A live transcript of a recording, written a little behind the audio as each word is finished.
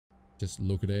Just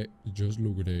look at it. Just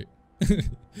look at it.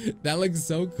 That looks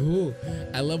so cool.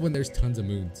 I love when there's tons of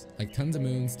moons. Like tons of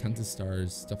moons, tons of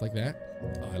stars, stuff like that.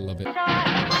 Oh, I love it.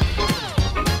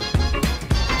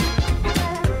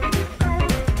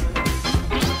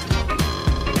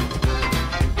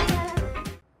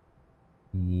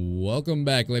 Welcome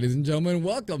back, ladies and gentlemen.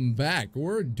 Welcome back.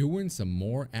 We're doing some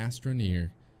more Astroneer.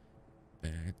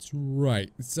 That's right.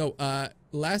 So,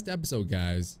 last episode,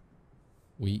 guys,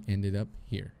 we ended up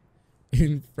here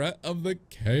in front of the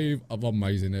cave of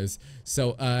amazingness.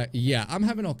 So yeah, I'm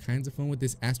having all kinds of fun with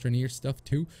this Astroneer stuff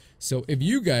too. So if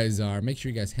you guys are, make sure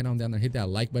you guys head on down there, hit that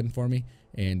like button for me.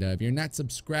 And if you're not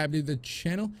subscribed to the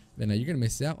channel, then you're gonna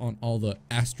miss out on all the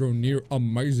Astroneer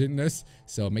amazingness.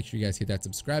 So make sure you guys hit that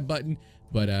subscribe button.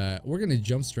 But we're gonna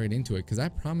jump straight into it because I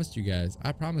promised you guys,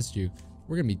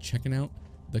 we're gonna be checking out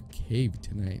the cave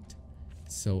tonight.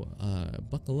 So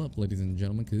buckle up, ladies and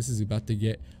gentlemen, because this is about to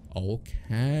get all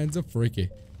kinds of freaky.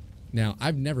 Now,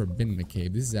 I've never been in a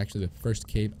cave. This is actually the first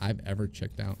cave I've ever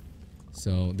checked out.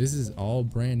 So this is all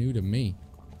brand new to me.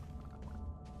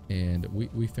 And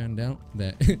we found out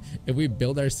that if we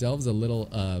build ourselves a little,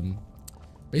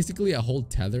 basically a whole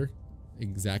tether,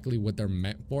 exactly what they're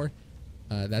meant for,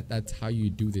 that's how you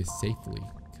do this safely.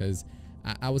 Because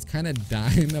I was kind of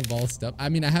dying of all stuff. I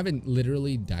mean, I haven't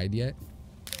literally died yet.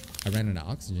 I ran out of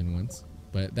oxygen once,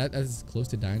 but that's as close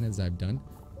to dying as I've done.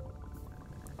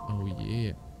 Oh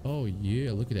yeah. Oh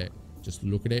yeah. Look at that. Just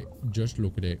look at it. Just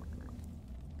look at it.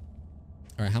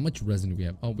 All right. How much resin do we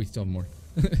have? Oh, we still have more.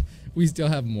 We still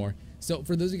have more. So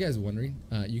for those of you guys wondering,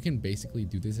 you can basically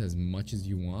do this as much as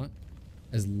you want,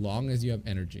 as long as you have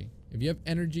energy. If you have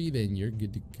energy, then you're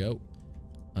good to go.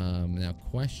 Now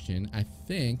question, I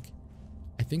think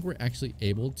we're actually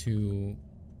able to,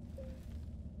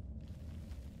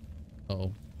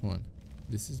 uh-oh, hold on.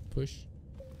 This is push.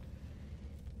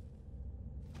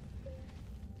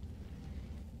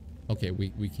 Okay, we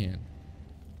can.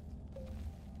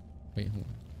 Wait, hold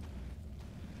on.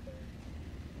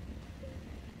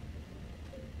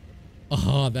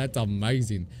 Oh, that's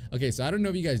amazing. Okay, so I don't know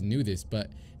if you guys knew this, but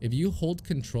if you hold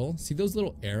control, see those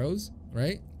little arrows,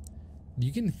 right?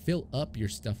 You can fill up your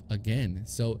stuff again.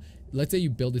 So let's say you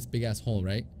build this big ass hole,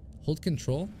 right? Hold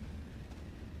control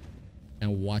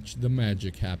and watch the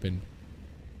magic happen.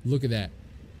 Look at that.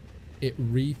 It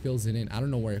refills it in. I don't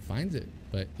know where it finds it,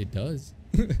 but it does.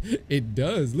 It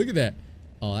does. Look at that.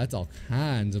 Oh, that's all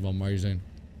kinds of amazing.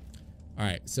 All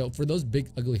right, so for those big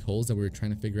ugly holes that we were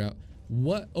trying to figure out,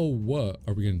 what are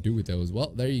we gonna do with those?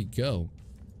 Well, there you go.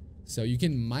 So you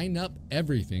can mine up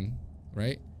everything,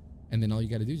 right? And then all you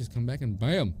got to do is just come back and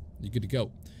bam, you're good to go.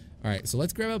 All right, so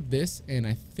let's grab up this, and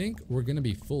I think we're gonna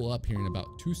be full up here in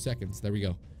about 2 seconds. There we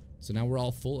go. So now we're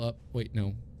all full up. Wait,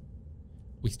 no,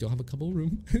 we still have a couple of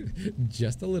room,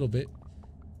 just a little bit,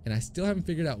 and I still haven't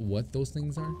figured out what those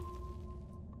things are.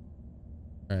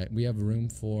 All right, we have room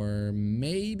for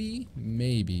maybe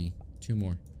 2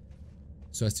 more.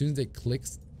 So as soon as it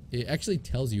clicks, it actually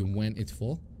tells you when it's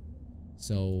full.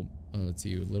 So let's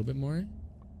see, a little bit more.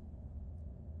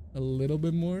 A little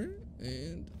bit more,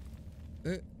 and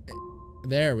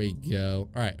there we go.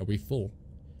 All right, are we full?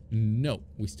 No,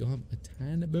 we still have a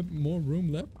tiny bit more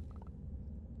room left.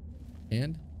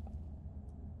 And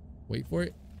wait for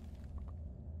it.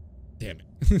 Damn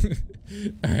it.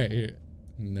 All right, here.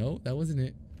 No, that wasn't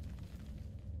it.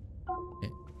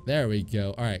 There we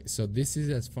go. All right, so this is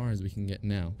as far as we can get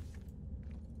now.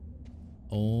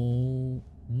 Oh,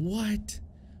 what?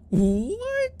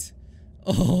 What?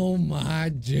 Oh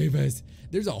my jeebus.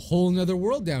 There's a whole nother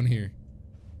world down here.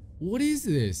 What is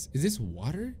this? Is this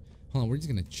water? Hold on, we're just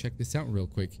gonna check this out real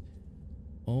quick.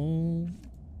 Oh,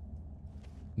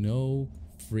 no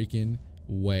freaking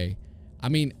way. I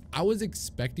mean, I was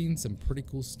expecting some pretty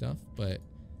cool stuff, but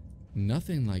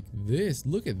nothing like this.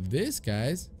 Look at this,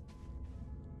 guys.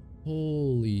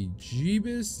 Holy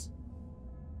jeebus.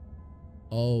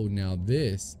 Oh, now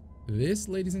this,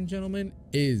 ladies and gentlemen,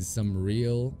 is some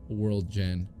real world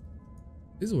gen.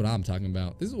 This is what I'm talking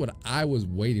about. This is what I was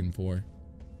waiting for.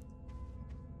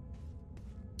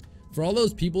 For all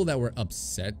those people that were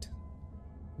upset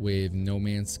with No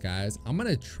Man's Skies, I'm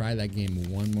gonna try that game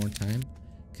one more time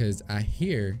because I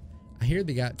hear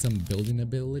they got some building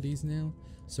abilities now.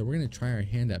 So we're gonna try our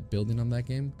hand at building on that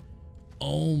game.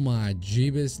 Oh my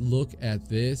jeebus, look at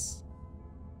this.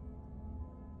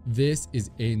 This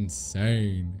is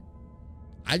insane.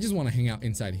 I just want to hang out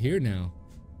inside here now.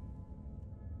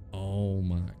 Oh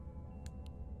my.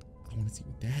 I want to see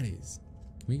what that is.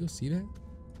 Can we go see that?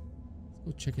 Let's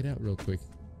go check it out real quick.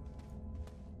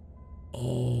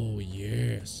 Oh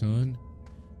yeah, son.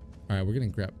 All right, we're gonna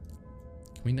grab.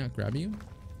 Can we not grab you?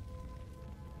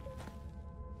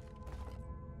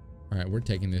 right, we're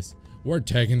taking this. We're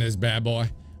taking this bad boy.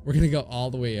 We're gonna go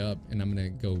all the way up, and I'm gonna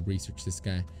go research this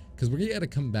guy because we're gonna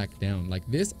come back down. Like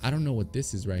this, I don't know what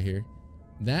this is right here.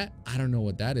 That, I don't know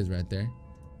what that is right there.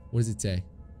 What does it say?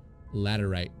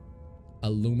 Laterite.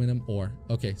 Aluminum ore.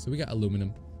 Okay, so we got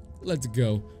aluminum. Let's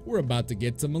go. We're about to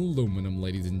get some aluminum,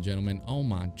 ladies and gentlemen. Oh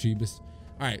my jeebus.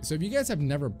 All right, so if you guys have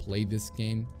never played this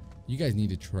game, you guys need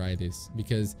to try this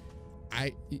because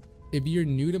if you're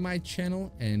new to my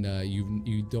channel and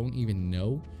you don't even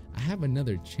know, I have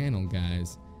another channel,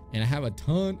 guys, and I have a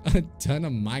ton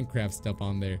of Minecraft stuff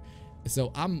on there.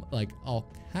 So I'm like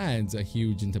all kinds of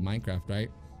huge into Minecraft,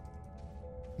 right?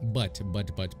 But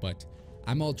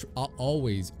I'm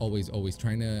always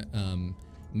trying to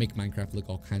make Minecraft look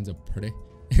all kinds of pretty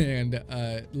and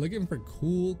looking for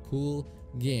cool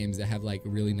games that have like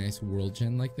really nice world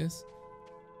gen like this.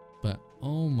 But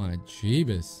oh my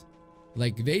jeebus,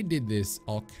 like they did this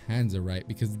all kinds of right,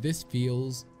 because this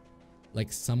feels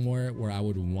like somewhere where I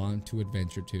would want to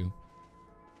adventure to.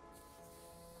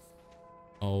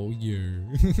 Oh yeah.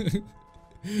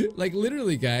 Like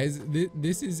literally, guys,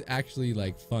 this is actually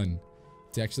like fun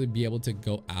to actually be able to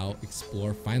go out,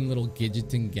 explore, find little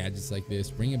gadgets and gadgets like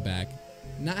this, bring it back,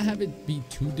 not have it be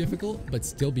too difficult, but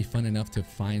still be fun enough to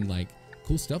find like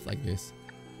cool stuff like this.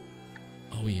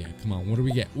 Oh yeah, come on, what do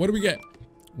we get? What do we get?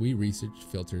 We research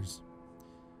filters.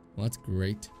 Well, that's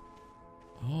great.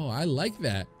 Oh, I like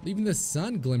that. Even the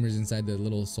sun glimmers inside the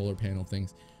little solar panel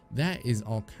things. That is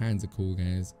all kinds of cool,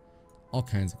 guys. All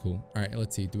kinds of cool. All right,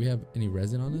 let's see. Do we have any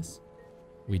resin on this?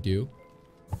 We do.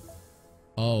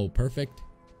 Oh, perfect.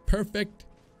 Perfect.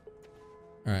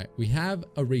 All right, we have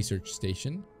a research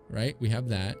station, right? We have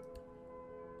that.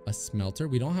 A smelter.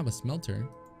 We don't have a smelter.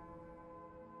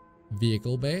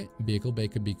 Vehicle bay. Vehicle bay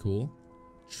could be cool.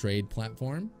 Trade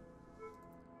platform.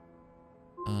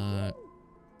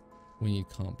 We need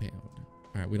compound.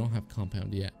 All right, we don't have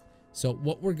compound yet. So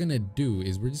what we're gonna do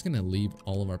is we're just gonna leave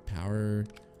all of our power,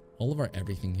 all of our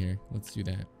everything here. Let's do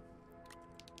that.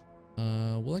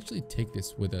 We'll actually take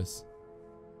this with us.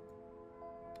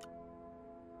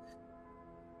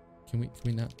 Can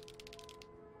we not?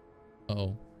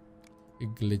 Uh-oh.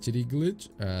 Glitchity glitch.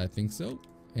 I think so.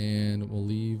 And we'll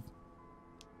leave.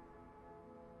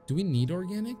 Do we need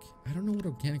organic? I don't know what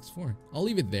organic's for. I'll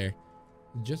leave it there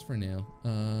just for now.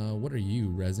 What are you,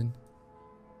 resin?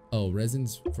 Oh,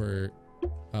 resin's for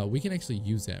we can actually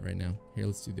use that right now. Here,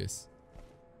 let's do this.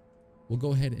 We'll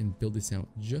go ahead and build this out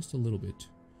just a little bit.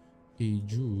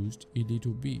 Just a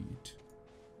little bit.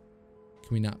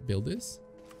 Can we not build this?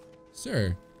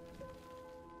 Sir.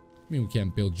 I mean, we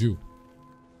can't build you.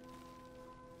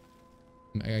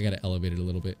 I gotta elevate it a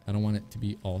little bit. I don't want it to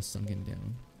be all sunken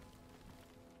down.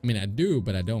 I mean, I do,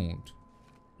 but I don't.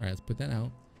 All right, let's put that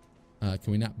out.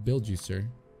 Can we not build you, sir?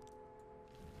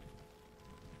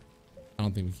 I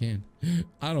don't think we can.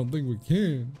 I don't think we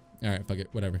can. All right, fuck it.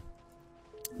 Whatever.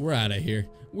 We're out of here.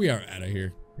 We are out of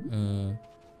here.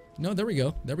 No, there we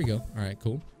go. There we go. All right,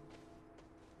 cool.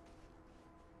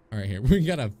 All right, here. We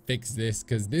gotta fix this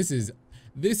because this is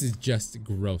just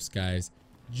gross, guys.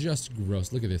 Just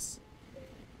gross. Look at this.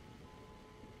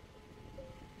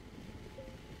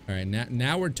 All right,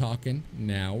 now we're talking.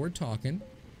 Now we're talking.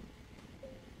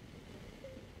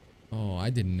 Oh, I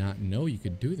did not know you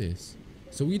could do this.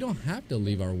 So we don't have to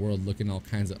leave our world looking all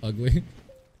kinds of ugly.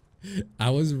 I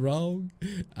was wrong.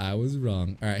 I was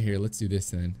wrong. All right, here, let's do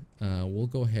this then. We'll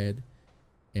go ahead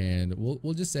and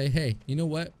we'll just say, hey, you know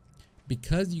what?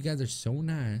 Because you guys are so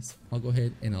nice, I'll go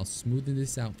ahead and I'll smoothen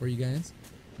this out for you guys.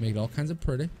 Make it all kinds of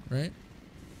pretty, right?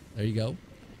 There you go.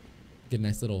 Get a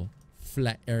nice little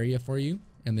flat area for you.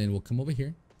 And then we'll come over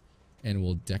here and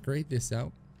we'll decorate this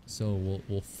out. So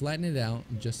we'll flatten it out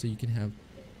just so you can have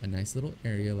a nice little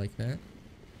area like that.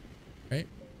 Right?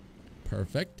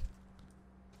 Perfect.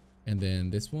 And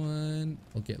then this one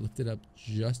will get lifted up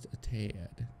just a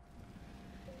tad.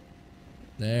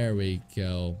 There we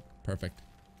go. Perfect.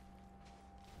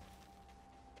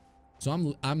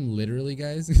 So I'm literally,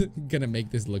 guys, gonna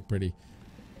make this look pretty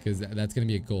because that's gonna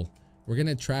be a goal. We're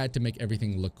gonna try to make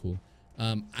everything look cool.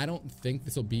 I don't think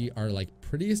this will be our like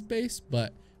prettiest base,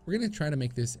 but we're gonna try to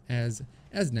make this as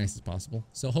nice as possible.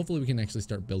 So hopefully we can actually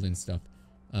start building stuff.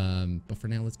 But for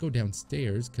now, let's go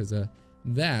downstairs because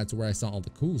that's where I saw all the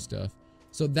cool stuff.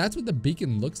 So that's what the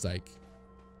beacon looks like.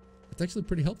 It's actually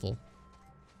pretty helpful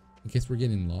in case we're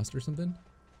getting lost or something.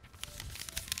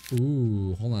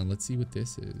 Ooh, hold on. Let's see what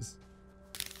this is.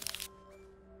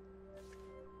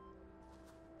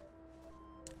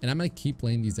 And I'm gonna keep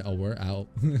laying these out. We're out.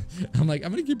 I'm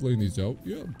gonna keep laying these out.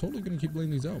 Yeah, I'm totally gonna keep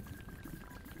laying these out.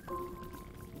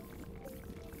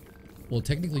 Well,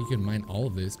 technically you can mine all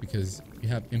of this because you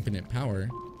have infinite power.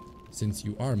 since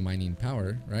you are mining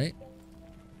power, right?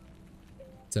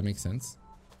 Does that make sense?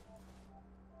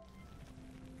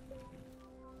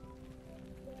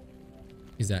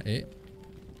 Is that it?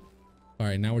 All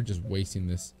right, now we're just wasting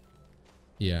this.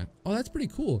 Yeah. Oh, that's pretty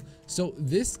cool. So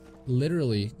this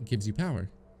literally gives you power,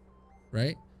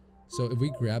 right? So if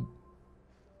we grab,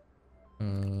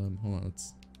 hold on,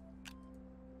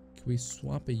 can we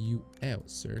swap you out,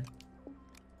 sir?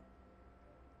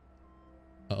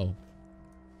 Uh-oh.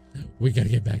 We gotta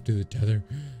get back to the tether.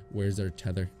 Where's our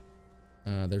tether?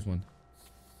 There's one.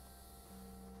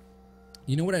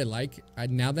 You know what I like?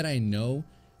 Now that I know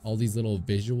all these little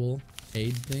visual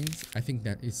aid things, I think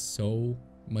that is so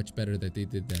much better that they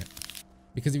did that.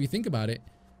 Because if you think about it,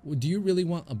 do you really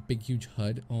want a big huge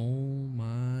HUD? Oh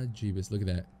my jeebus, look at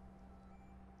that.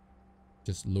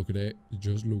 Just look at it.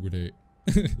 Just look at it.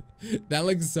 That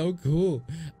looks so cool.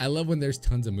 I love when there's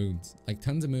tons of moons. Like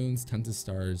tons of moons, tons of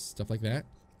stars, stuff like that.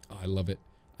 Oh, I love it.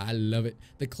 I love it.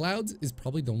 The clouds is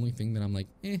probably the only thing that I'm like,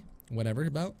 whatever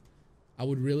about. I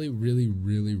would really, really,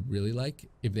 really, really like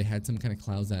if they had some kind of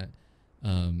clouds that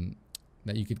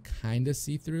that you could kind of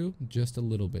see through just a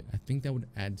little bit. I think that would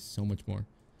add so much more.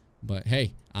 But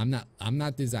hey, I'm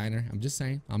not designer. I'm just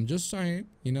saying,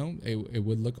 you know, it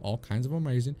would look all kinds of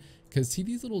amazing. Cause see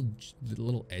these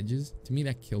little edges, to me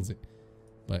that kills it.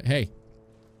 But hey,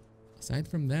 aside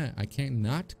from that, I can't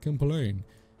not complain.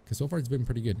 Cause so far it's been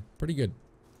pretty good,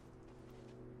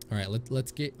 All right,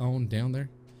 let's get on down there.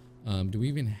 Do we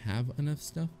even have enough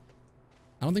stuff?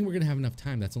 I don't think we're gonna have enough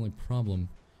time. That's the only problem.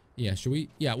 Yeah, should we?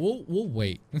 Yeah, we'll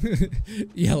wait.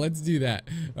 Yeah, let's do that.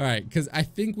 All right, because I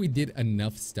think we did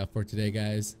enough stuff for today,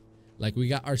 guys. Like we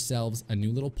got ourselves a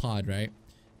new little pod, right?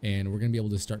 And we're gonna be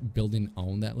able to start building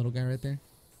on that little guy right there.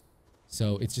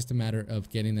 So it's just a matter of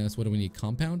getting us. What do we need?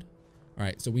 Compound. All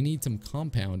right, so we need some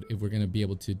compound if we're gonna be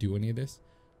able to do any of this.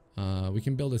 We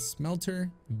can build a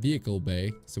smelter, vehicle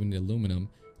bay. So we need aluminum,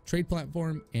 trade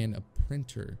platform, and a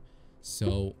printer.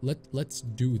 So let's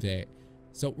do that.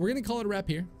 So we're gonna call it a wrap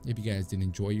here. If you guys did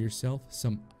enjoy yourself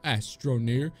some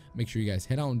Astroneer, make sure you guys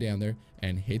head on down there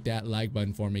and hit that like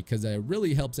button for me, because it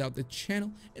really helps out the channel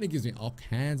and it gives me all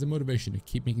kinds of motivation to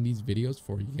keep making these videos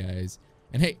for you guys.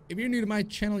 And hey, if you're new to my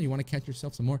channel, you want to catch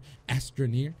yourself some more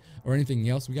Astroneer or anything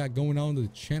else we got going on to the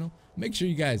channel, make sure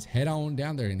you guys head on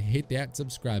down there and hit that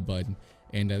subscribe button.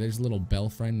 And there's a little bell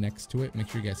friend next to it. Make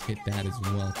sure you guys hit that as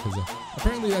well, because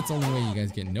apparently that's the only way you guys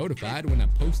get notified when I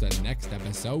post the next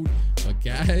episode. But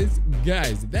guys,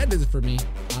 that does it for me.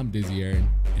 I'm Dizzyaaron,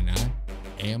 and I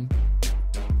am.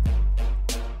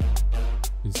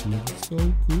 This looks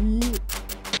so cool.